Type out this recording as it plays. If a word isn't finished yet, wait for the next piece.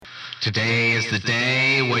Today is the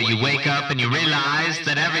day where you wake up and you realize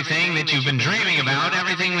that everything that you've been dreaming about,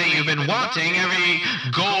 everything that you've been wanting, every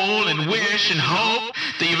goal and wish and hope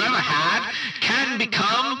that you've ever had can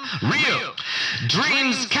become real.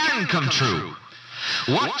 Dreams can come true.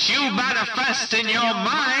 What you manifest in your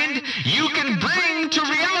mind, you can bring to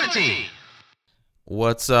reality.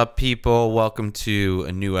 What's up, people? Welcome to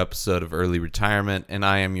a new episode of Early Retirement, and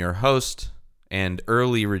I am your host and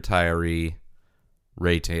early retiree,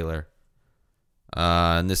 Ray Taylor.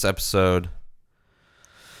 In this episode,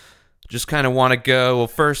 just kind of want to go. Well,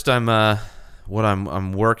 first,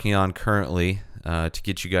 I'm working on currently to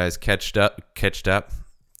get you guys catched up,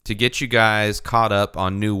 to get you guys caught up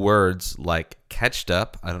on new words like catched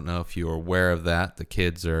up. I don't know if you are aware of that. The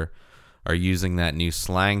kids are using that new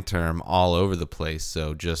slang term all over the place.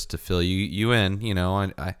 So just to fill you in, you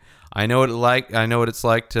know, I know what it's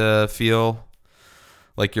like to feel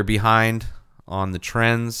like you're behind on the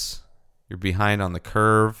trends. You're behind on the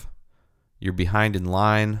curve. You're behind in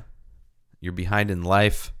line. You're behind in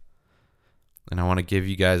life. And I want to give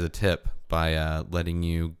you guys a tip by giving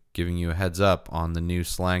you a heads up on the new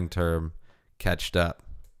slang term, catched up.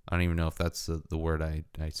 I don't even know if that's the word I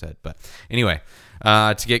said. But anyway,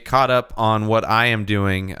 to get caught up on what I am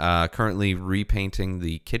doing, currently repainting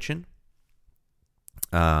the kitchen,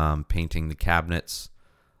 painting the cabinets,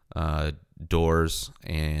 doors,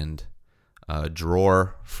 and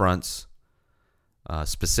drawer fronts.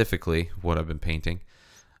 Specifically what I've been painting.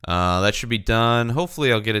 That should be done.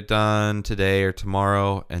 Hopefully I'll get it done today or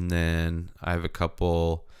tomorrow. And then I have a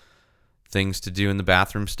couple things to do in the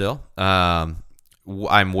bathroom still. I'm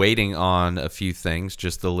waiting on a few things,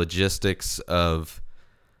 just the logistics of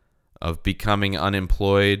becoming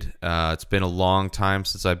unemployed. It's been a long time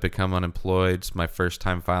since I've become unemployed. It's my first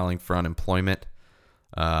time filing for unemployment.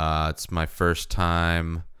 It's my first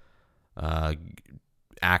time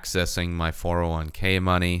accessing my 401k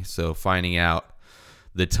money, so finding out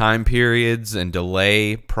the time periods and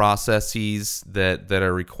delay processes that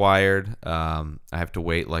are required. I have to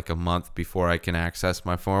wait like a month before I can access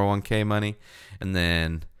my 401k money, and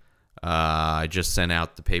then I just sent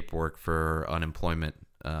out the paperwork for unemployment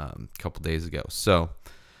a couple days ago. So,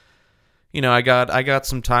 you know, I got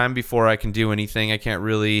some time before I can do anything. I can't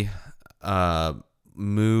really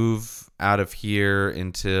move out of here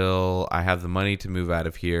until I have the money to move out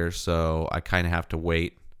of here, so I kind of have to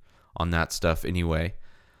wait on that stuff anyway,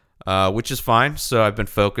 which is fine. So I've been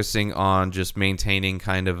focusing on just maintaining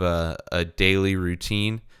kind of a daily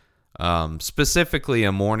routine, specifically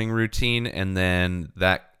a morning routine, and then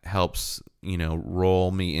that helps, you know,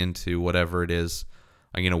 roll me into whatever it is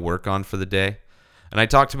I'm going to work on for the day. And I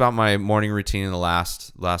talked about my morning routine in the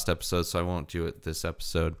last episode, so I won't do it this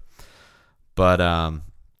episode. But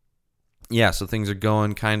yeah, so things are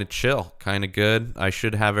going kind of chill, kind of good. I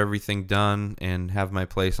should have everything done and have my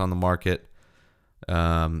place on the market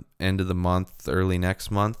end of the month, early next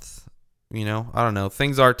month. You know, I don't know.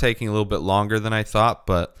 Things are taking a little bit longer than I thought,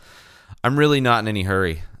 but I'm really not in any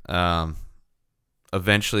hurry.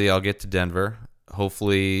 Eventually, I'll get to Denver.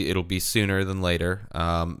 Hopefully, it'll be sooner than later.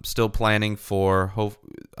 Still planning for,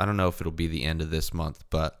 I don't know if it'll be the end of this month,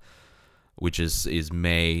 but which is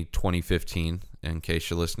May 2015, in case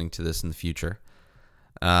you're listening to this in the future.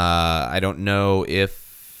 I don't know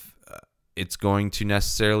if it's going to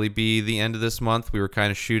necessarily be the end of this month. We were kind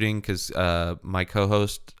of shooting because my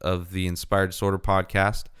co-host of the Inspired Disorder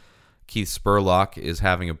podcast, Keith Spurlock, is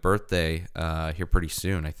having a birthday here pretty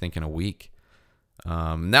soon, I think in a week.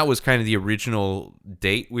 And that was kind of the original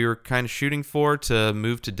date we were kind of shooting for, to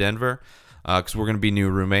move to Denver. Because we're going to be new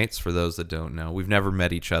roommates, for those that don't know. We've never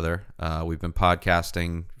met each other. We've been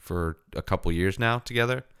podcasting for a couple years now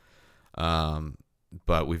together,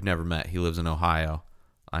 but we've never met. He lives in Ohio.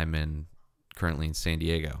 I'm currently in San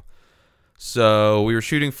Diego. So we were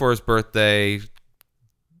shooting for his birthday,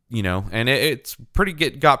 you know, and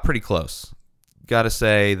got pretty close. Got to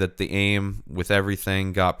say that the aim with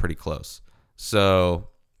everything got pretty close. So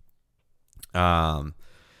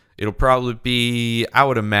it'll probably be, I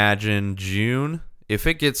would imagine, June. If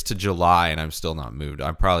it gets to July and I'm still not moved,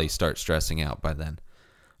 I'll probably start stressing out by then.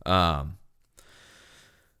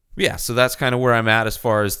 Yeah, so that's kind of where I'm at as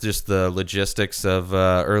far as just the logistics of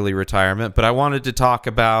early retirement. But I wanted to talk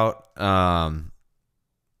about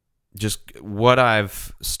just what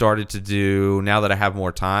I've started to do now that I have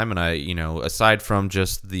more time. And I, you know, aside from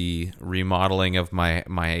just the remodeling of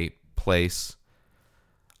my place,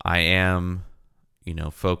 I am, you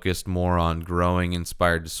know, focused more on growing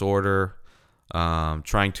Inspired Disorder,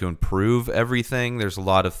 trying to improve everything. There's a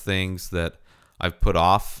lot of things that I've put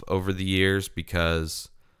off over the years because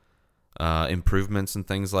improvements and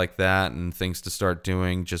things like that, and things to start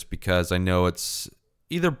doing, just because I know it's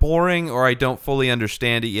either boring or I don't fully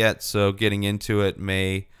understand it yet. So getting into it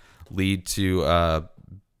may lead to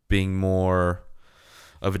being more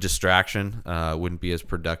of a distraction. Wouldn't be as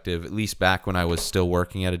productive, at least back when I was still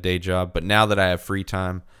working at a day job. But now that I have free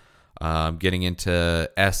time, getting into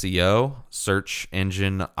SEO, search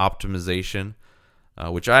engine optimization,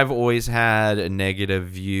 which I've always had a negative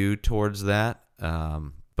view towards that.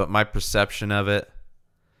 But my perception of it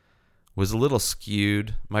was a little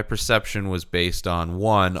skewed. My perception was based on,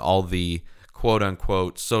 one, all the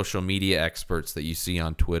quote-unquote social media experts that you see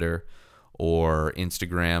on Twitter or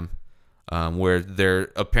Instagram, where they're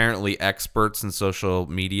apparently experts in social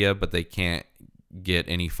media, but they can't get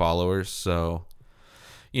any followers. So,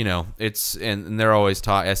 it's and they're always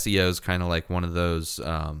taught SEO is kind of like one of those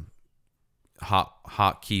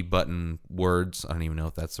hot key button words. I don't even know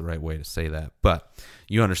if that's the right way to say that, but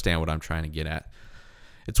you understand what I'm trying to get at.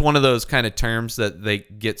 It's one of those kind of terms that they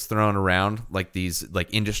gets thrown around, like these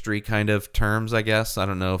like industry kind of terms, I guess. I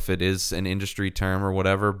don't know if it is an industry term or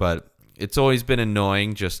whatever, but it's always been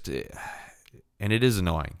annoying, and it is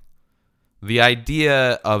annoying. The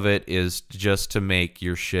idea of it is just to make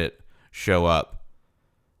your shit show up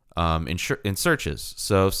in searches.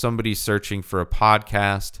 So if somebody's searching for a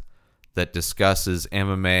podcast that discusses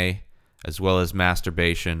MMA as well as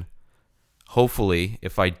masturbation, hopefully,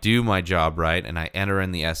 if I do my job right and I enter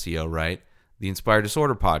in the SEO right, the Inspired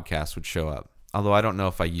Disorder podcast would show up. Although I don't know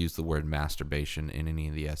if I use the word masturbation in any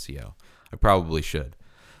of the SEO. I probably should.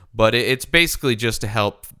 But it's basically just to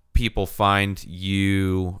help people find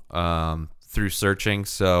you through searching.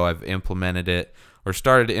 So I've implemented it, or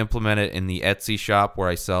started to implement it, in the Etsy shop where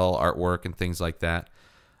I sell artwork and things like that.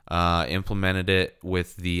 Implemented it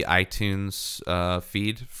with the iTunes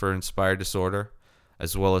feed for Inspired Disorder,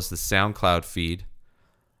 as well as the SoundCloud feed.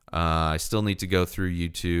 I still need to go through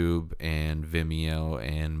YouTube and Vimeo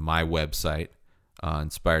and my website,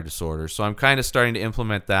 Inspired Disorder. So I'm kind of starting to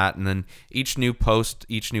implement that. And then each new post,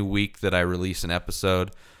 each new week that I release an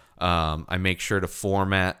episode, I make sure to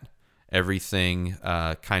format everything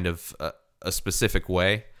kind of a specific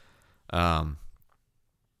way.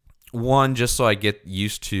 One, just so I get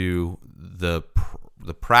used to the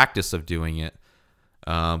practice of doing it.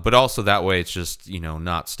 But also that way it's just,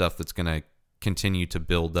 not stuff that's going to continue to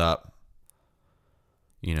build up.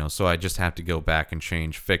 So I just have to go back and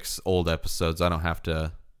fix old episodes. I don't have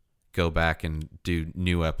to go back and do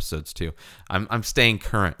new episodes too. I'm staying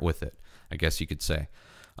current with it, I guess you could say.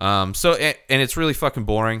 And it's really fucking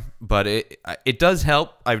boring, but it does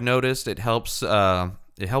help. I've noticed it helps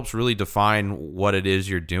really define what it is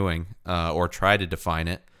you're doing, or try to define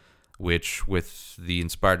it. Which, with the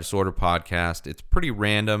Inspired Disorder podcast, it's pretty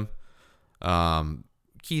random.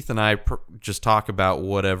 Keith and I just talk about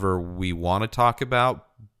whatever we want to talk about,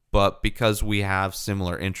 but because we have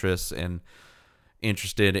similar interests and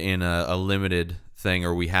interested in a limited thing,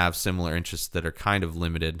 or we have similar interests that are kind of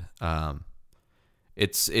limited,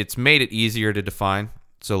 it's made it easier to define.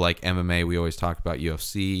 So like MMA, we always talk about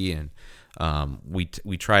UFC, and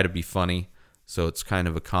we try to be funny. So it's kind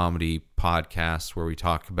of a comedy podcast where we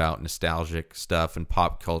talk about nostalgic stuff and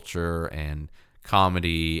pop culture and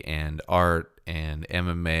comedy and art and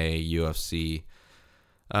MMA, UFC.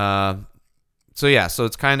 So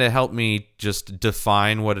it's kind of helped me just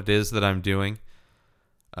define what it is that I'm doing.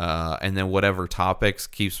 And then whatever topics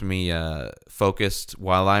keeps me focused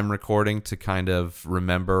while I'm recording, to kind of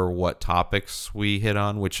remember what topics we hit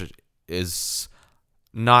on, which is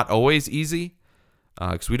not always easy.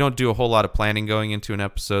 Because we don't do a whole lot of planning going into an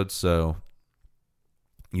episode, so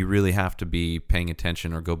you really have to be paying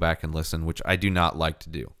attention or go back and listen, which I do not like to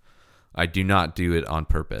do. I do not do it on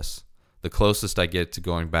purpose. The closest I get to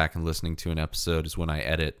going back and listening to an episode is when I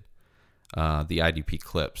edit the IDP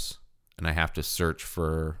clips, and I have to search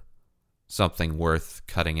for something worth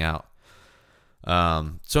cutting out.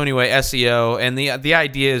 So anyway, SEO, and the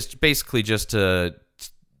idea is basically just it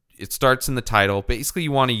starts in the title. Basically,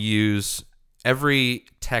 you want to use every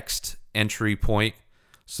text entry point.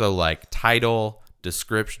 So like title,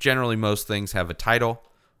 description. Generally, most things have a title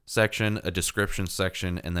section, a description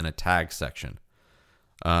section, and then a tag section.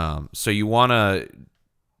 So you want to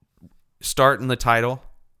start in the title,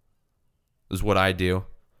 is what I do.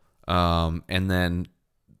 And then,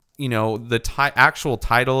 the actual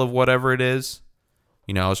title of whatever it is,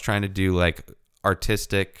 I was trying to do like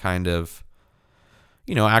artistic kind of,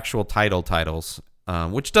 actual titles.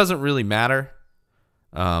 Which doesn't really matter.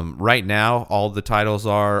 Right now, all the titles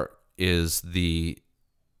is the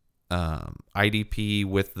IDP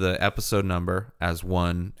with the episode number as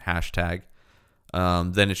one hashtag.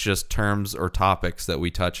 Then it's just terms or topics that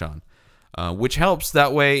we touch on. which helps.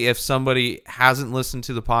 That way, if somebody hasn't listened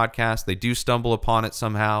to the podcast, they do stumble upon it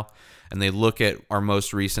somehow, and they look at our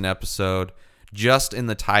most recent episode, just in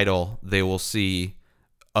the title, they will see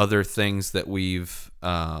other things that we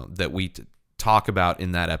talk about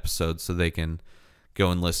in that episode, so they can go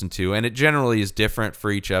and listen to. And it generally is different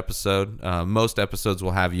for each episode. Most episodes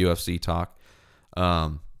will have UFC talk.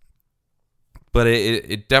 But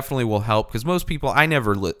it definitely will help, because most people, I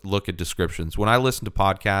never look at descriptions. When I listen to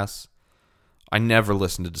podcasts, I never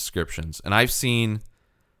listen to descriptions. And I've seen,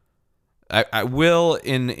 I will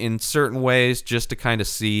in certain ways, just to kind of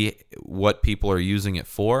see what people are using it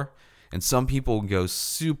for. And some people go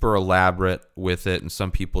super elaborate with it, and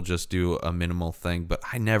some people just do a minimal thing. But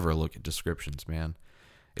I never look at descriptions, man.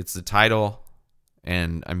 It's the title,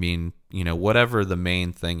 and I mean, whatever the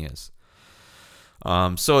main thing is.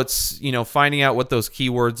 So it's, finding out what those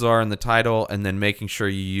keywords are in the title, and then making sure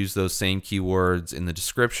you use those same keywords in the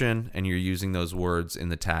description, and you're using those words in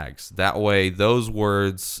the tags. That way, those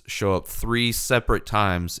words show up 3 separate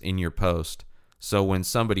times in your post. So when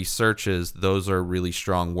somebody searches, those are really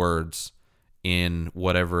strong words in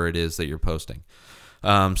whatever it is that you're posting.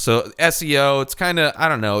 So SEO, it's kind of, I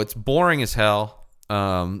don't know, it's boring as hell.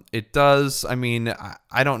 It does, I mean,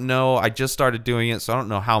 I don't know. I just started doing it, so I don't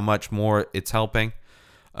know how much more it's helping.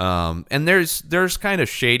 And there's kind of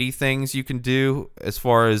shady things you can do, as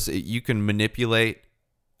far as you can manipulate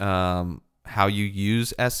how you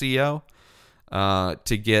use SEO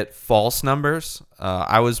to get false numbers.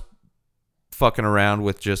 I was fucking around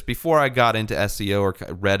with, just before I got into SEO or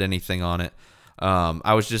read anything on it,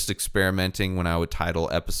 I was just experimenting when I would title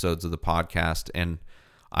episodes of the podcast, and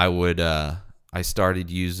I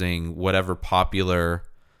started using whatever popular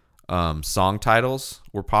song titles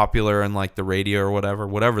were popular in like the radio or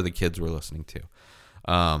whatever the kids were listening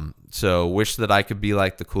to. So wish that I could be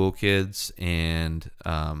like the cool kids, and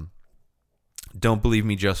Don't Believe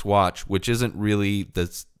Me, Just Watch, which isn't really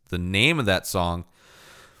the name of that song,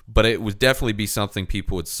 but it would definitely be something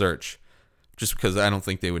people would search, just because I don't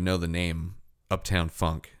think they would know the name Uptown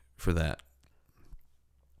Funk for that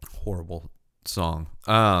horrible song.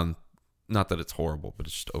 Not that it's horrible, but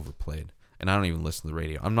it's just overplayed. And I don't even listen to the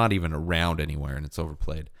radio. I'm not even around anywhere, and it's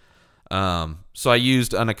overplayed. So I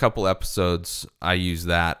used, on a couple episodes, I used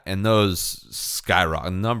that, and those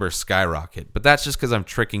numbers skyrocket. But that's just because I'm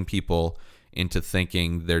tricking people into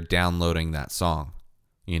thinking they're downloading that song,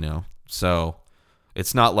 So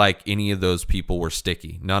it's not like any of those people were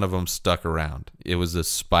sticky. None of them stuck around. It was a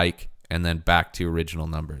spike and then back to original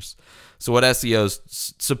numbers. So what SEO is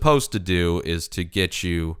supposed to do is to get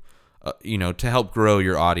you, to help grow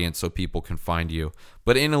your audience so people can find you,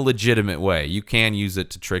 but in a legitimate way. You can use it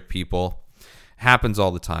to trick people. Happens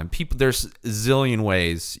all the time. There's a zillion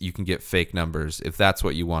ways you can get fake numbers if that's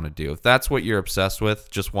what you want to do. If that's what you're obsessed with,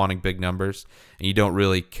 just wanting big numbers, and you don't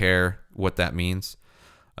really care what that means,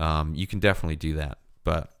 you can definitely do that.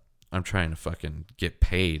 But I'm trying to fucking get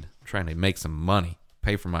paid. I'm trying to make some money,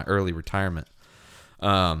 pay for my early retirement.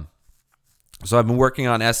 So I've been working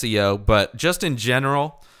on SEO, but just in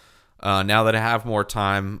general, now that I have more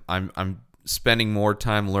time, I'm spending more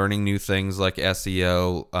time learning new things like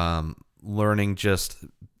SEO, learning just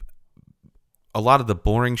a lot of the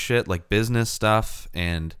boring shit like business stuff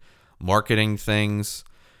and marketing things.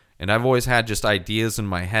 And I've always had just ideas in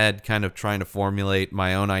my head, kind of trying to formulate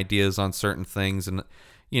my own ideas on certain things. And,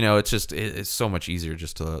 it's so much easier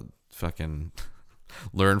just to fucking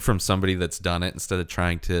learn from somebody that's done it instead of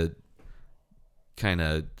trying to kind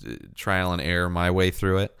of trial and error my way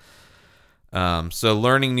through it. So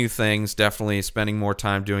learning new things, definitely spending more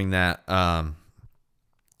time doing that. And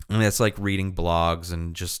it's like reading blogs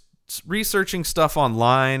and just researching stuff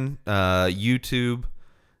online, YouTube.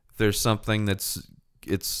 If there's something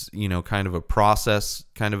it's kind of a process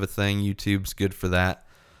kind of a thing, YouTube's good for that.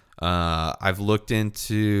 I've looked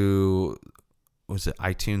into, was it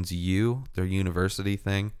iTunes U, their university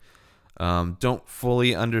thing? Don't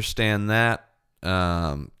fully understand that.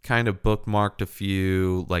 Kind of bookmarked a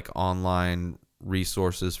few like online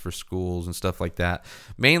resources for schools and stuff like that,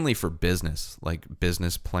 mainly for business, like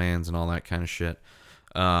business plans and all that kind of shit.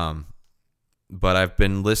 But I've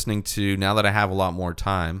been listening to, now that I have a lot more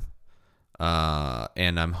time,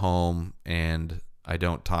 and I'm home and I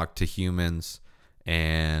don't talk to humans,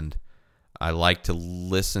 and I like to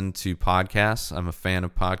listen to podcasts. I'm a fan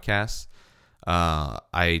of podcasts.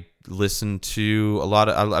 I listen to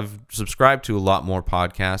I've subscribed to a lot more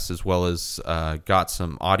podcasts, as well as got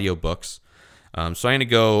some audiobooks. So I'm going to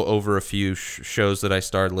go over a few shows that I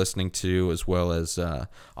started listening to, as well as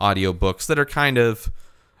audiobooks that are kind of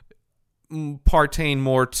pertain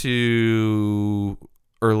more to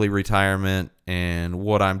early retirement and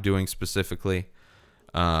what I'm doing specifically.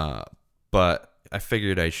 But I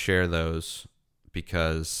figured I'd share those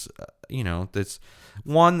because, that's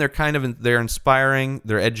one, they're inspiring,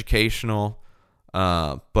 they're educational,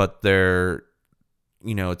 but they're,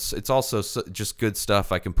 it's also just good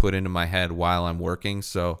stuff I can put into my head while I'm working.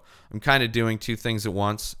 So I'm kind of doing two things at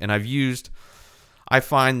once. And I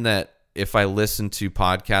find that if I listen to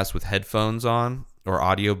podcasts with headphones on or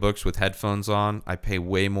audiobooks with headphones on, I pay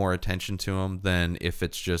way more attention to them than if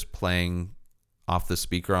it's just playing off the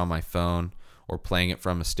speaker on my phone or playing it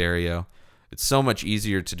from a stereo. It's so much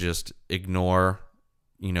easier to just ignore,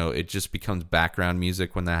 it just becomes background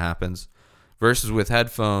music when that happens. Versus with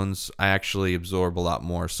headphones, I actually absorb a lot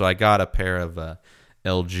more. So I got a pair of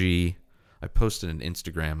LG. I posted an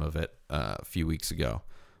Instagram of it a few weeks ago.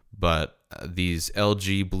 But these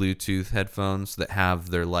LG Bluetooth headphones that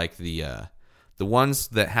they're like the ones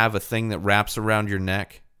that have a thing that wraps around your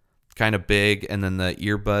neck, kind of big, and then the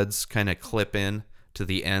earbuds kind of clip in to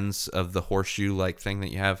the ends of the horseshoe-like thing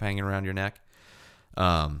that you have hanging around your neck.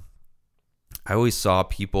 I always saw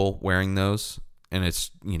people wearing those, and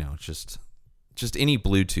it's, just any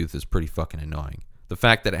Bluetooth is pretty fucking annoying. The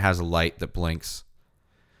fact that it has a light that blinks,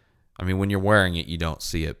 I mean, when you're wearing it, you don't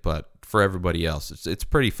see it, but for everybody else, it's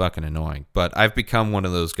pretty fucking annoying. But I've become one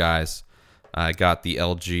of those guys. I got the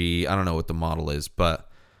LG, I don't know what the model is, but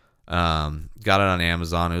got it on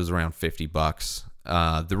Amazon. It was around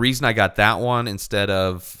 $50. The reason I got that one instead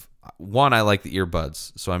of one, I like the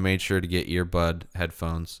earbuds, so I made sure to get earbud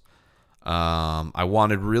headphones. I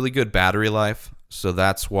wanted really good battery life, so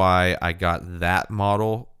that's why I got that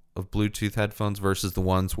model of Bluetooth headphones versus the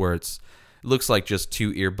ones where it looks like just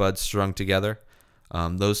two earbuds strung together.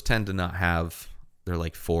 Those tend to not have, they're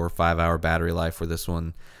like 4 or 5 hour battery life, where this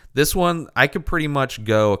one I could pretty much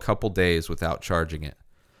go a couple days without charging it.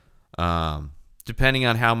 Depending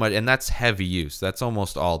on how much, and that's heavy use. That's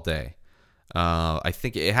almost all day. I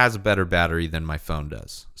think it has a better battery than my phone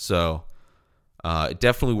does. So it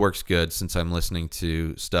definitely works good since I'm listening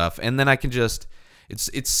to stuff. And then I can just,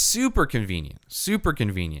 it's super convenient. Super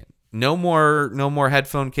convenient. No more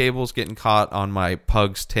headphone cables getting caught on my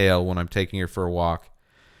pug's tail when I'm taking her for a walk.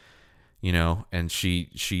 And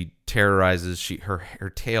she terrorizes. Her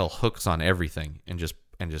tail hooks on everything and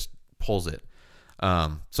just pulls it. So I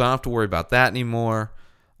don't have to worry about that anymore.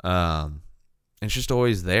 It's just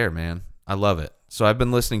always there, man. I love it. So I've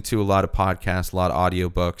been listening to a lot of podcasts, a lot of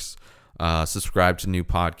audiobooks, subscribe to new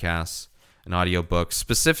podcasts and audiobooks,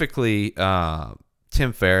 specifically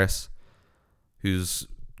Tim Ferriss, who's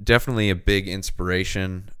definitely a big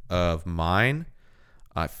inspiration of mine.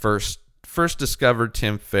 I first discovered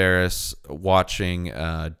Tim Ferriss watching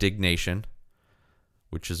Dig Nation,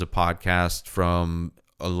 which is a podcast from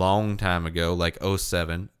a long time ago, like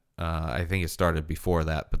 2007. I think it started before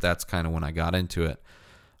that, but that's kind of when I got into it.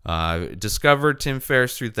 Discovered Tim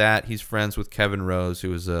Ferriss through that. He's friends with Kevin Rose, who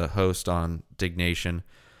was a host on Dig Nation.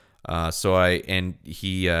 I think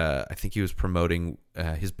he was promoting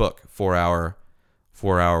his book, 4 Hour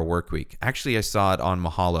Work Week. Actually, I saw it on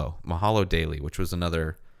Mahalo Daily, which was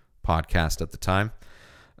another podcast at the time.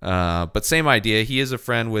 But same idea. He is a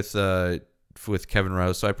friend with Kevin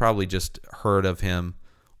Rose, so I probably just heard of him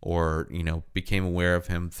or became aware of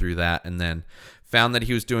him through that, and then found that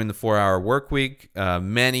he was doing the 4 Hour Work Week.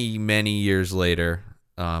 Many years later,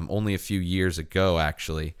 only a few years ago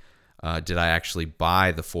actually, did I actually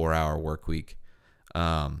buy the 4 Hour Work Week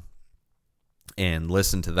and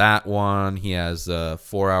listen to that one. He has a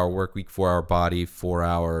 4 Hour Work Week, 4 Hour Body, 4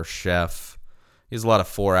 Hour Chef. He has a lot of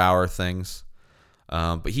 4 hour things.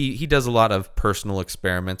 But he does a lot of personal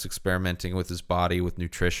experiments, experimenting with his body, with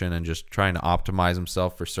nutrition, and just trying to optimize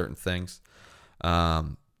himself for certain things.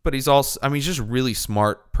 But he's just a really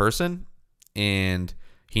smart person, and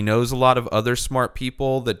he knows a lot of other smart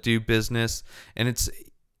people that do business. And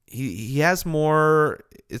he has more,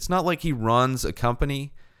 it's not like he runs a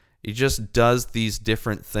company. He just does these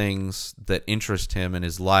different things that interest him in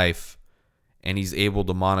his life, and he's able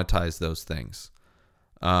to monetize those things.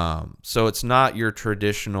 So it's not your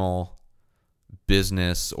traditional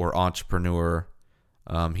business or entrepreneur.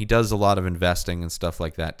 He does a lot of investing and stuff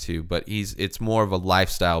like that too, but it's more of a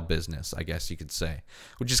lifestyle business, I guess you could say,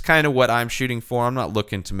 which is kind of what I'm shooting for. I'm not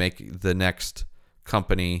looking to make the next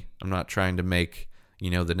company. I'm not trying to make,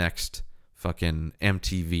 the next fucking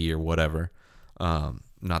MTV or whatever.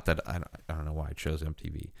 Not that I don't know why I chose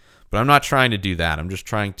MTV, but I'm not trying to do that. I'm just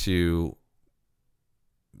trying to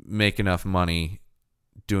make enough money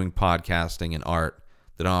doing podcasting and art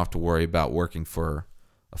that I don't have to worry about working for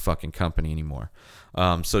a fucking company anymore.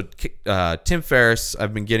 So Tim Ferriss,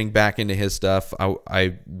 I've been getting back into his stuff.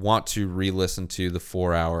 I want to re-listen to the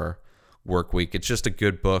 4-Hour Workweek. It's just a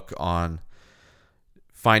good book on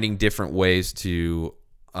finding different ways to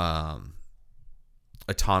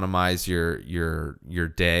autonomize your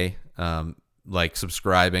day. Like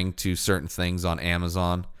subscribing to certain things on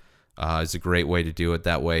Amazon is a great way to do it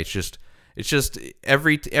that way. It's just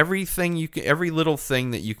everything you can, every little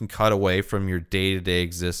thing that you can cut away from your day-to-day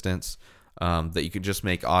existence that you can just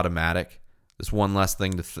make automatic. This one less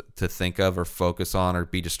thing to think of or focus on or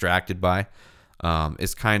be distracted by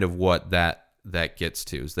is kind of what that gets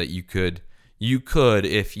to. Is that you could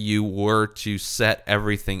if you were to set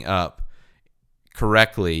everything up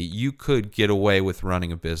correctly, you could get away with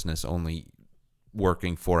running a business only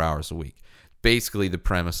working 4 hours a week. Basically the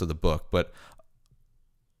premise of the book, but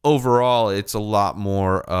overall it's a lot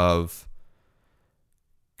more of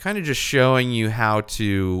kind of just showing you how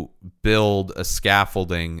to build a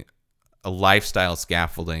lifestyle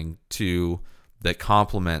scaffolding that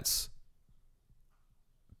complements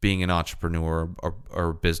being an entrepreneur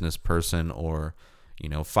or business person, or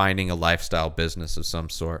finding a lifestyle business of some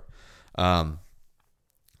sort.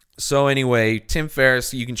 So anyway, Tim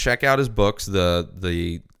Ferriss, you can check out his books.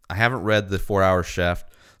 I haven't read the 4-Hour Chef.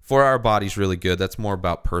 4-Hour Body's really good. That's more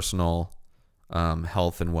about personal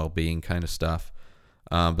health and well-being kind of stuff.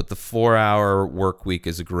 But the 4-Hour Workweek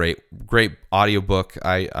is a great audiobook.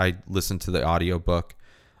 I listened to the audiobook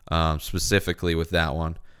specifically with that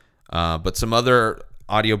one. But some other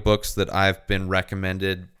audiobooks that I've been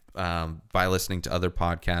recommended by listening to other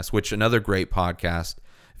podcasts, which another great podcast,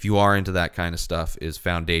 if you are into that kind of stuff, is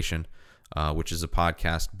Foundation, which is a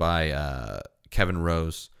podcast by Kevin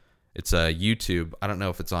Rose. It's a YouTube. I don't know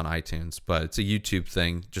if it's on iTunes, but it's a YouTube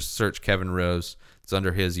thing. Just search Kevin Rose. It's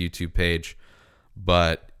under his YouTube page.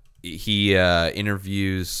 But he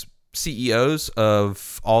interviews CEOs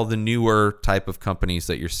of all the newer type of companies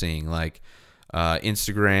that you're seeing, like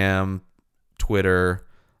Instagram, Twitter,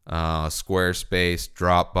 Squarespace,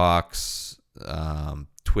 Dropbox,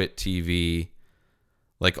 Twit TV,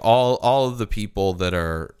 like all of the people that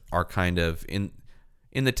are kind of in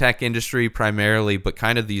the tech industry primarily, but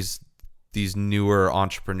kind of these newer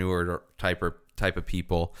entrepreneur type of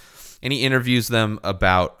people. And he interviews them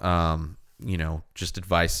about just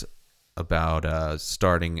advice about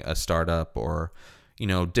starting a startup, or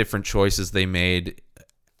different choices they made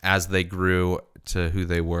as they grew to who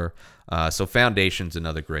they were. So Foundation's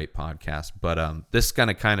another great podcast, but this is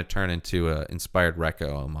gonna kind of turn into a Inspired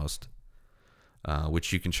Reco almost,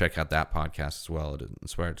 which you can check out that podcast as well at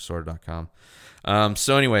inspireddisorder.com.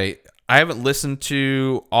 So anyway, I haven't listened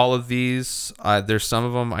to all of these. There's some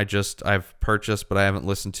of them I've purchased, but I haven't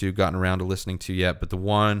gotten around to listening to yet. But the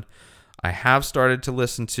one I have started to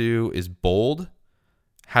listen to is Bold,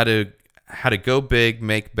 how to go big,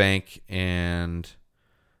 make bank, and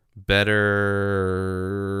better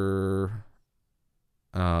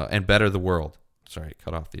the world. Sorry,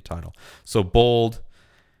 cut off the title. So Bold,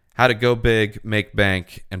 how to go big, make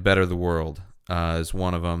bank, and better the world is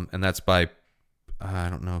one of them, and that's by I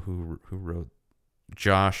don't know who wrote,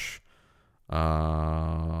 Josh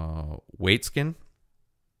Waitzkin.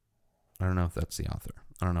 I don't know if that's the author.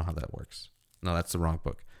 I don't know how that works. No, that's the wrong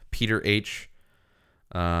book. Peter H.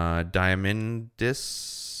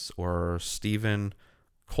 Diamandis or Stephen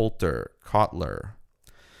Kotler.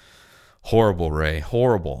 Horrible, Ray.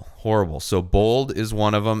 Horrible. So Bold is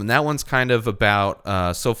one of them, and that one's kind of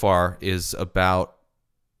about, so far, is about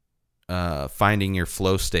finding your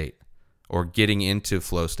flow state or getting into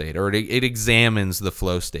flow state, or it examines the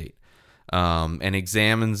flow state and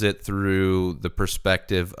examines it through the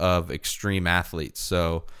perspective of extreme athletes.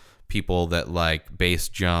 So people that like base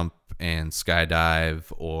jump and skydive,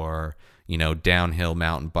 or downhill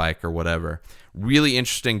mountain bike or whatever. Really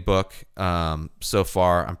interesting book. So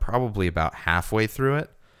far, I'm probably about halfway through it,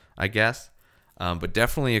 I guess. But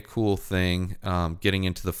definitely a cool thing, getting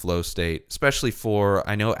into the flow state, especially for,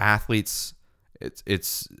 I know athletes,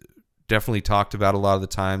 it's definitely talked about a lot of the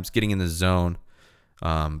times, getting in the zone,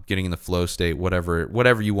 getting in the flow state,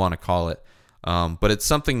 whatever you want to call it. But it's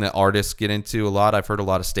something that artists get into a lot. I've heard a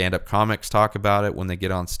lot of stand-up comics talk about it when they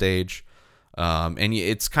get on stage. And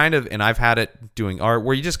it's kind of, and I've had it doing art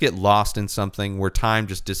where you just get lost in something where time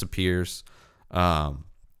just disappears. And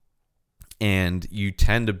you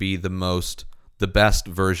tend to be the best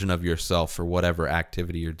version of yourself for whatever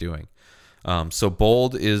activity you're doing. So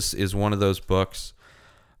Bold is one of those books.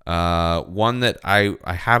 One that I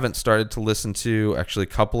haven't started to listen to, actually a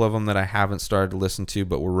couple of them that I haven't started to listen to,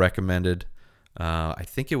 but were recommended. I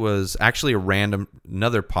think it was actually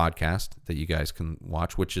another podcast that you guys can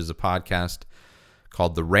watch, which is a podcast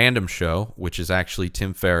called The Random Show, which is actually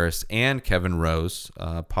Tim Ferriss and Kevin Rose,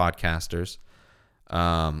 podcasters.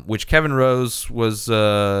 Which Kevin Rose was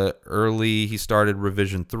early. He started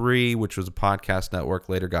Revision 3, which was a podcast network,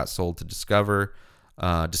 later got sold to Discovery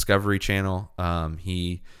Channel.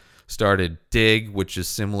 He started Dig, which is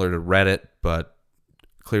similar to Reddit, but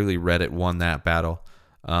clearly Reddit won that battle.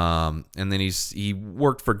 And then he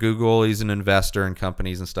worked for Google. He's an investor in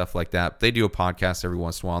companies and stuff like that. They do a podcast every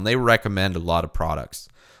once in a while, and they recommend a lot of products.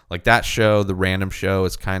 Like that show, The Random Show,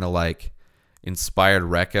 is kind of like Inspired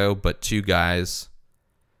Reco, but two guys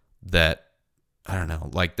that, I don't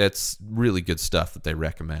know, like that's really good stuff that they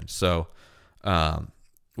recommend. So,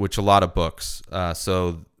 which a lot of books.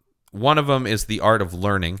 So one of them is The Art of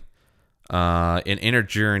Learning. An Inner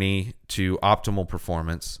Journey to Optimal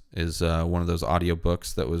Performance is one of those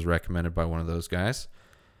audiobooks that was recommended by one of those guys.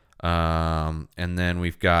 And then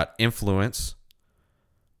we've got Influence.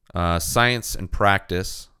 Science and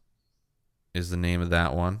Practice is the name of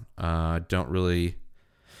that one. I don't really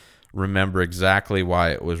remember exactly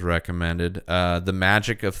why it was recommended. The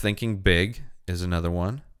Magic of Thinking Big is another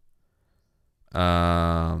one.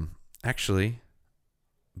 Actually,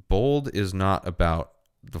 Bold is not about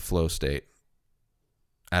the flow state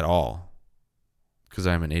at all, because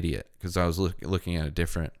I'm an idiot, because I was looking at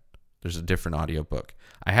there's a different audiobook.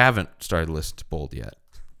 I haven't started listening to Bold yet.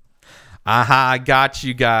 Aha, I got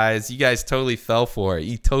you guys. You guys totally fell for it.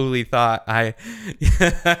 You totally thought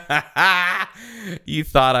you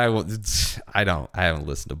thought I haven't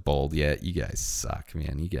listened to Bold yet. You guys suck,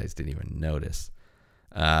 man. You guys didn't even notice.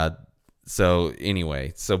 So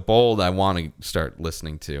anyway, so Bold I want to start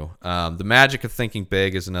listening to. The Magic of Thinking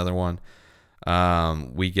Big is another one.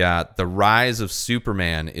 We got The Rise of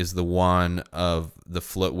Superman is the one of the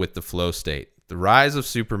flow state. The Rise of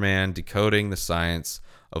Superman: Decoding the Science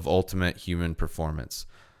of Ultimate Human Performance,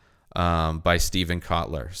 by Stephen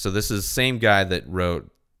Kotler. So this is the same guy that wrote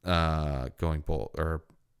Going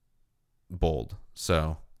Bold.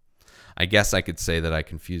 So I guess I could say that I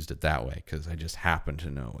confused it that way because I just happened to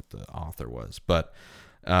know what the author was. But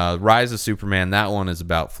Rise of Superman, that one is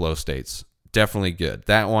about flow states. Definitely good.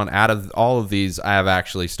 That one, out of all of these, I have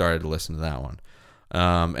actually started to listen to that one.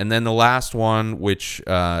 And then the last one, which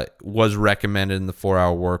was recommended in the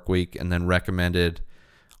 4-Hour Work Week and then recommended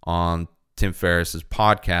on Tim Ferriss's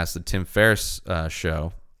podcast, the Tim Ferriss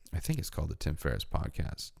Show. I think it's called the Tim Ferriss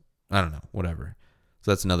Podcast. I don't know, whatever. So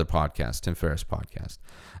that's another podcast, Tim Ferriss Podcast.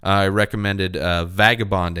 I recommended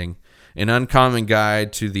Vagabonding, an uncommon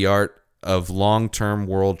guide to the art of long-term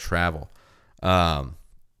world travel,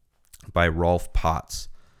 by Rolf Potts.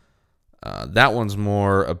 That one's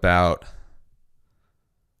more about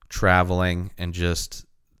traveling and just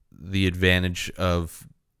the advantage of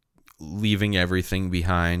leaving everything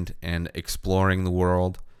behind and exploring the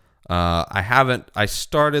world. I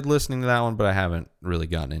started listening to that one, but I haven't really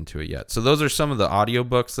gotten into it yet. So those are some of the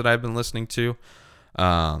audiobooks that I've been listening to,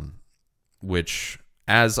 which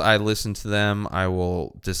as I listen to them, I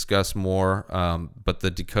will discuss more. But the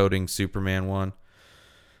Decoding Superman one,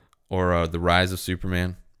 or The Rise of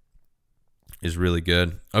Superman, is really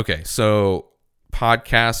good. Okay, so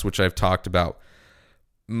podcasts, which I've talked about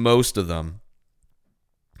most of them.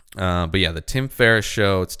 But yeah, the Tim Ferriss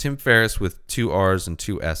Show. It's Tim Ferriss with 2 R's and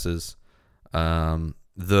 2 S's.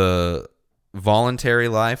 The Voluntary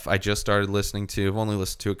Life, I just started listening to. I've only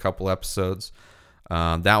listened to a couple episodes.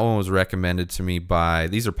 That one was recommended to me by,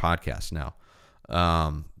 these are podcasts now.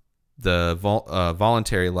 The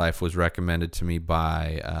Voluntary Life was recommended to me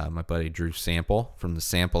by my buddy Drew Sample from the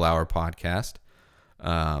Sample Hour podcast,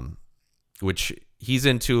 which he's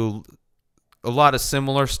into a lot of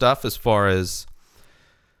similar stuff as far as,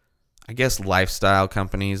 I guess, lifestyle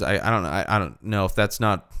companies. I don't know if that's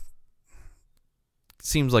not,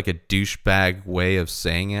 seems like a douchebag way of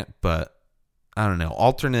saying it, but I don't know,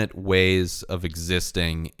 alternate ways of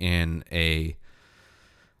existing in a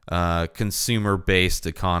consumer-based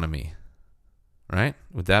economy, right?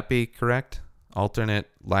 Would that be correct? Alternate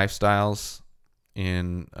lifestyles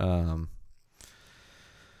in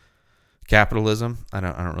capitalism? I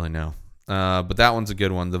don't really know. But that one's a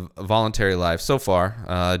good one. The Voluntary Life. So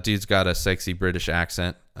far, dude's got a sexy British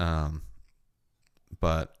accent.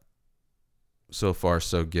 But so far,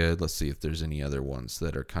 so good. Let's see if there's any other ones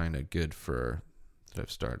that are kind of good that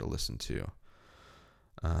I've started to listen to.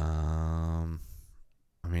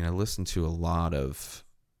 I mean, I listen to a lot of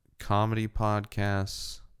comedy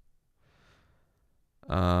podcasts.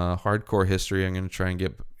 Hardcore history, I'm going to try and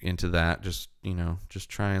get into that. Just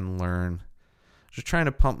try and learn. Just trying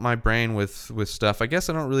to pump my brain with stuff. I guess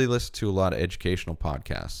I don't really listen to a lot of educational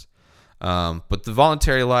podcasts. But The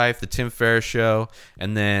Voluntary Life, The Tim Ferriss Show,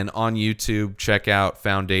 and then on YouTube, check out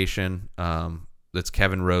Foundation. That's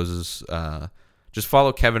Kevin Rose's. Just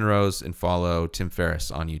follow Kevin Rose and follow Tim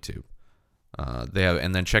Ferriss on YouTube.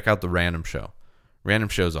 And then check out The Random Show. Random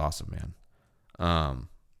Show is awesome, man.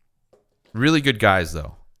 Really good guys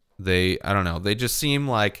though. I don't know. They just seem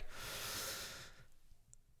like,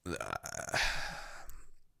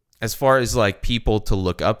 as far as like people to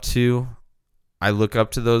look up to, I look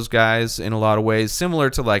up to those guys in a lot of ways, similar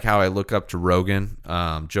to like how I look up to Rogan,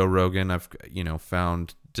 Joe Rogan. I've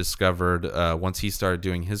discovered once he started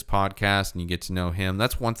doing his podcast and you get to know him.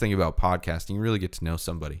 That's one thing about podcasting. You really get to know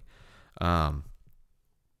somebody. And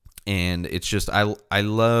it's just, I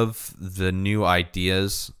love the new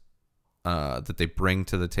ideas that they bring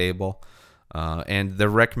to the table. And their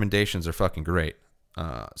recommendations are fucking great.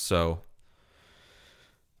 So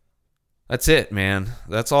that's it, man.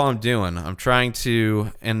 That's all I'm doing. I'm trying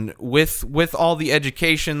to, and with all the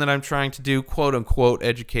education that I'm trying to do, quote unquote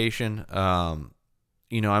education, I'm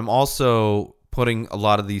also putting a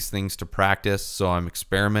lot of these things to practice. So I'm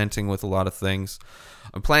experimenting with a lot of things.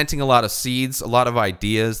 I'm planting a lot of seeds, a lot of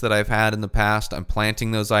ideas that I've had in the past. I'm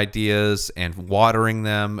planting those ideas and watering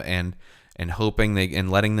them and hoping and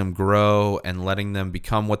letting them grow and letting them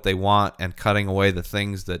become what they want and cutting away the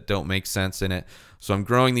things that don't make sense in it. So I'm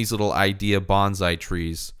growing these little idea bonsai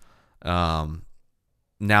trees now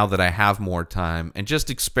that I have more time, and just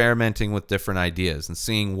experimenting with different ideas and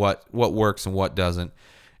seeing what works and what doesn't.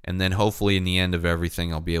 And then hopefully in the end of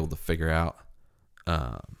everything, I'll be able to figure out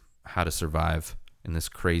how to survive in this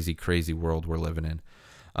crazy, crazy world we're living in.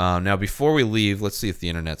 Now, before we leave, let's see if the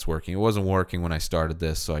internet's working. It wasn't working when I started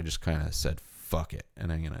this, so I just kind of said, fuck it.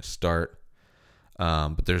 And I'm going to start.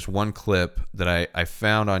 But there's one clip that I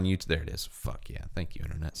found on YouTube. There it is. Fuck yeah. Thank you,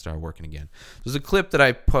 internet. Started working again. There's a clip that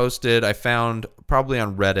I posted. I found probably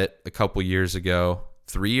on Reddit a couple years ago.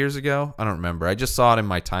 3 years ago? I don't remember. I just saw it in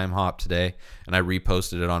my time hop today, and I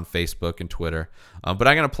reposted it on Facebook and Twitter. But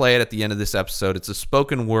I'm going to play it at the end of this episode. It's a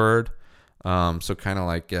spoken word, so kind of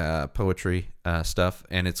like poetry stuff,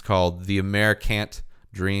 and it's called The Americant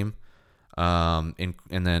Dream, and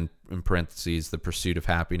then in parentheses, The Pursuit of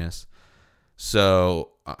Happiness. So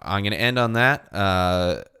I'm going to end on that.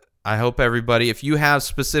 I hope everybody, if you have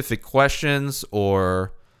specific questions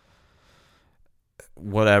or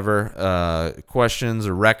whatever, questions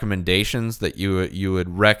or recommendations that you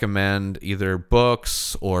would recommend, either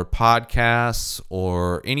books or podcasts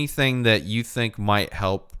or anything that you think might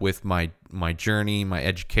help with my journey, my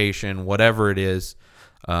education, whatever it is,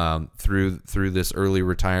 through this early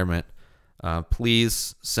retirement,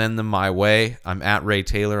 please send them my way. I'm at Ray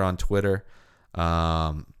Taylor on Twitter.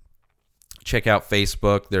 Check out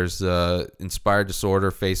Facebook. There's the Inspired Disorder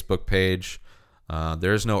Facebook page.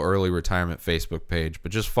 There's no early retirement Facebook page,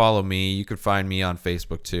 but just follow me. You can find me on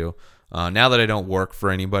Facebook too. Now that I don't work for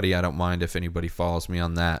anybody, I don't mind if anybody follows me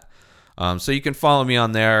on that. So you can follow me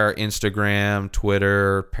on there, Instagram,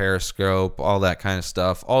 Twitter, Periscope, all that kind of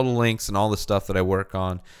stuff. All the links and all the stuff that I work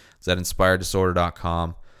on is at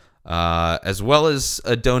inspireddisorder.com, as well as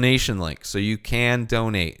a donation link. So you can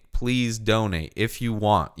donate. Please donate if you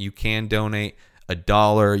want. You can donate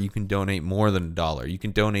 $1. You can donate more than $1. You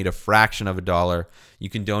can donate a fraction of $1. You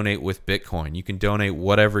can donate with Bitcoin. You can donate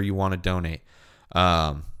whatever you want to donate.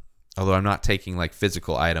 Although I'm not taking like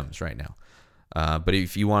physical items right now. But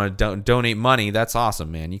if you want to donate money, that's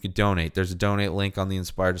awesome, man. You can donate. There's a donate link on the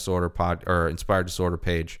Inspired Disorder Inspired Disorder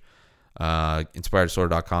page,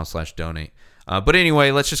 inspireddisorder.com/donate. But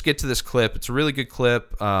anyway, let's just get to this clip. It's a really good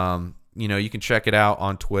clip. You can check it out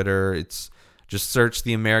on Twitter. It's just search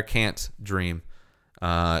The Americant Dream.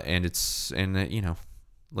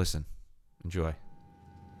 Listen, enjoy.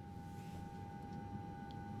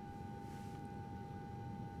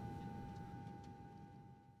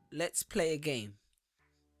 Let's play a game.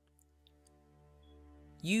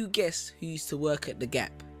 You guess who used to work at the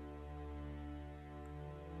Gap?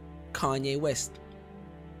 Kanye West.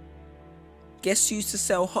 Guess who used to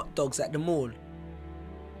sell hot dogs at the mall?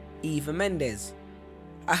 Eva Mendes.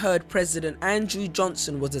 I heard President Andrew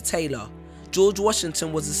Johnson was a tailor, George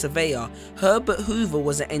Washington was a surveyor, Herbert Hoover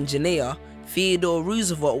was an engineer, Theodore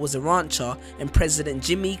Roosevelt was a rancher, and President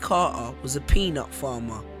Jimmy Carter was a peanut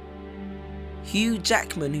farmer. Hugh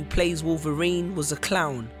Jackman, who plays Wolverine, was a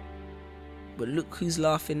clown. But look who's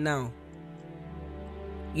laughing now.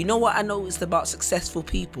 You know what I noticed about successful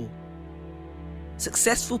people?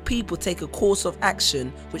 Successful people take a course of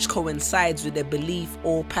action which coincides with their belief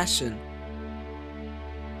or passion.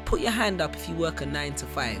 Put your hand up if you work a 9 to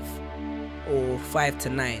 5, or 5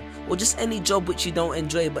 to 9, or just any job which you don't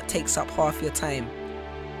enjoy but takes up half your time.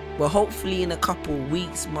 But hopefully in a couple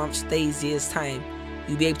weeks, months, days, years time,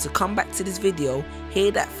 you'll be able to come back to this video,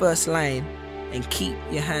 hear that first line, and keep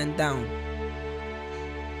your hand down.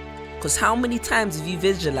 Because how many times have you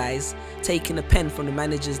visualized taking a pen from the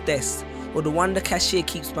manager's desk, or the one the cashier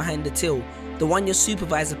keeps behind the till, the one your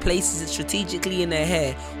supervisor places it strategically in their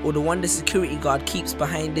hair, or the one the security guard keeps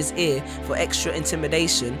behind his ear for extra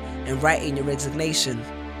intimidation, and writing your resignation?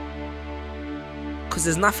 Because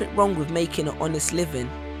there's nothing wrong with making an honest living,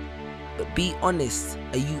 but be honest,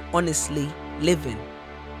 are you honestly living?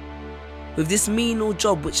 With this menial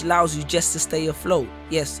job which allows you just to stay afloat,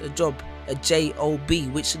 yes, a job, a job,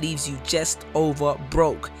 which leaves you just over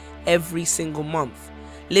broke every single month,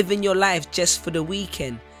 living your life just for the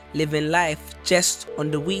weekend, living life just on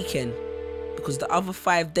the weekend, because the other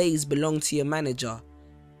 5 days belong to your manager.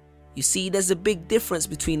 You see, there's a big difference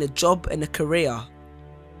between a job and a career.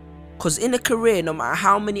 Because in a career, no matter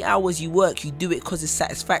how many hours you work, you do it because it's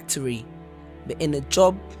satisfactory. But in a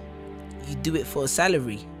job, you do it for a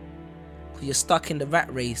salary. Because you're stuck in the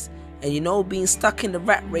rat race. And you know, being stuck in the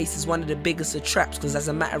rat race is one of the biggest of traps, because as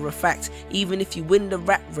a matter of fact, even if you win the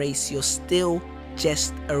rat race, you're still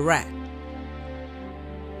just a rat.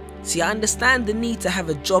 See, I understand the need to have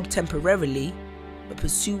a job temporarily, but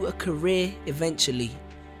pursue a career eventually.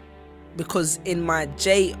 Because in my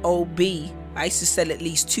job, I used to sell at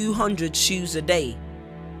least 200 shoes a day,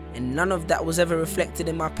 and none of that was ever reflected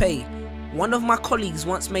in my pay. One of my colleagues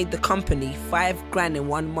once made the company $5,000 in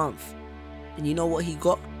 1 month, and you know what he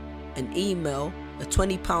got? An email, a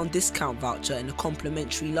 £20 discount voucher, and a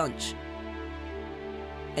complimentary lunch.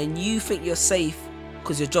 And you think you're safe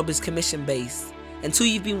because your job is commission based, until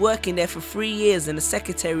you've been working there for 3 years and the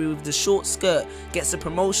secretary with the short skirt gets a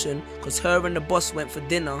promotion because her and the boss went for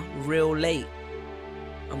dinner real late.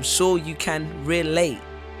 I'm sure you can relate.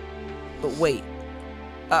 But wait,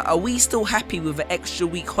 are we still happy with an extra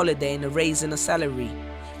week holiday and a raise in a salary?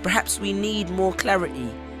 Perhaps we need more clarity.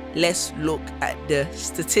 Let's look at the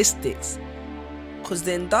statistics. Because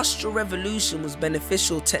the Industrial Revolution was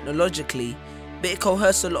beneficial technologically, but it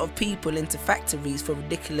coerced a lot of people into factories for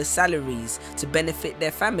ridiculous salaries to benefit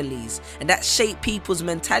their families, and that shaped people's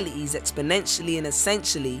mentalities exponentially, and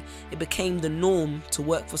essentially it became the norm to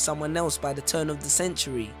work for someone else by the turn of the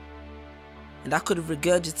century. And I could have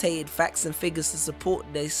regurgitated facts and figures to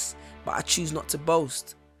support this, but I choose not to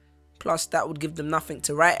boast. Plus that would give them nothing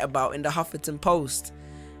to write about in the Huffington Post.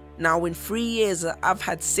 Now in 3 years I've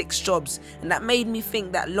had 6 jobs, and that made me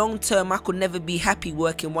think that long term I could never be happy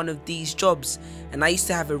working one of these jobs. And I used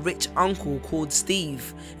to have a rich uncle called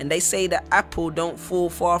Steve, and they say that apple don't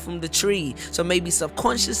fall far from the tree, so maybe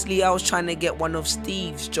subconsciously I was trying to get one of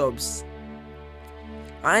Steve's jobs.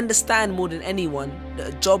 I understand more than anyone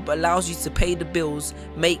that a job allows you to pay the bills,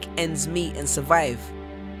 make ends meet and survive.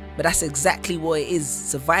 But that's exactly what it is,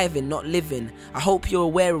 surviving, not living. I hope you're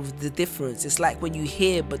aware of the difference. It's like when you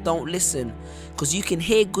hear but don't listen. Because you can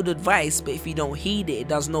hear good advice, but if you don't heed it, it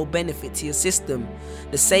does no benefit to your system.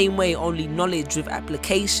 The same way only knowledge with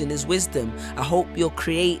application is wisdom. I hope you're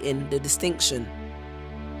creating the distinction.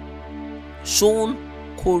 Sean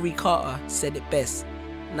Corey Carter said it best.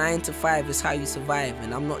 9 to 5 is how you survive,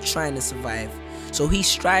 and I'm not trying to survive. So he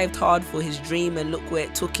strived hard for his dream, and look where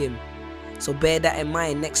it took him. So bear that in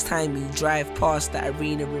mind next time you drive past that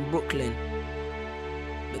arena in Brooklyn.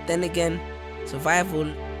 But then again, survival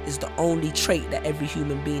is the only trait that every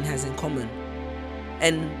human being has in common.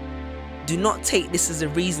 And do not take this as a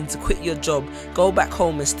reason to quit your job, go back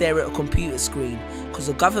home and stare at a computer screen, because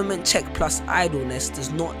a government check plus idleness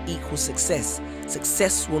does not equal success.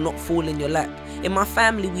 Success will not fall in your lap. In my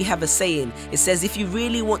family we have a saying. It says, if you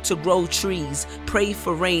really want to grow trees, pray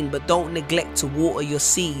for rain, but don't neglect to water your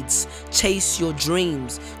seeds. Chase your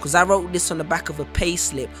dreams. Because I wrote this on the back of a pay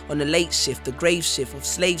slip, on the late shift, the grave shift of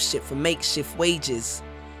slave ship for makeshift wages.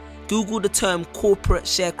 Google the term corporate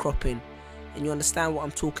sharecropping and you understand what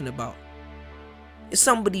I'm talking about. If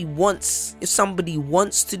somebody wants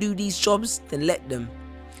to do these jobs, then let them.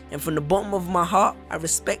 And from the bottom of my heart, I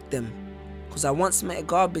respect them. Because I once met a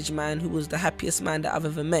garbage man who was the happiest man that I've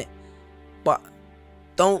ever met. But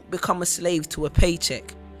don't become a slave to a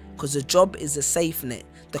paycheck. Because a job is a safe net.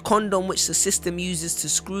 The condom which the system uses to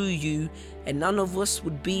screw you. And none of us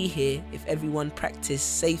would be here if everyone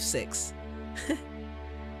practiced safe sex.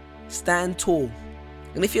 Stand tall.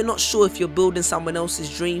 And if you're not sure if you're building someone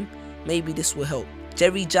else's dream, maybe this will help.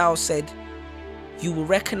 Jerry Giles said, you will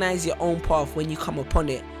recognize your own path when you come upon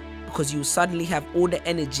it, because you will suddenly have all the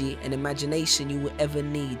energy and imagination you will ever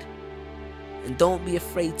need. And don't be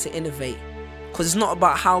afraid to innovate, because it's not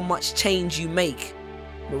about how much change you make,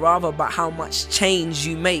 but rather about how much change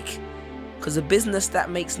you make. Because a business that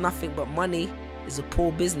makes nothing but money is a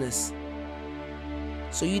poor business.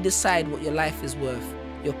 So you decide what your life is worth,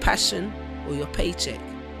 your passion or your paycheck.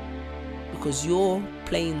 Because your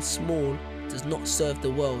playing small does not serve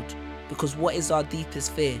the world. Because what is our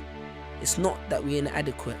deepest fear? It's not that we're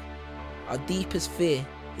inadequate. Our deepest fear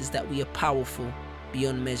is that we are powerful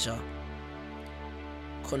beyond measure.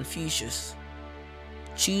 Confucius.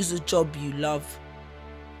 Choose a job you love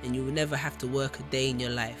and you will never have to work a day in your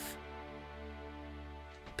life.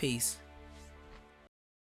 Peace.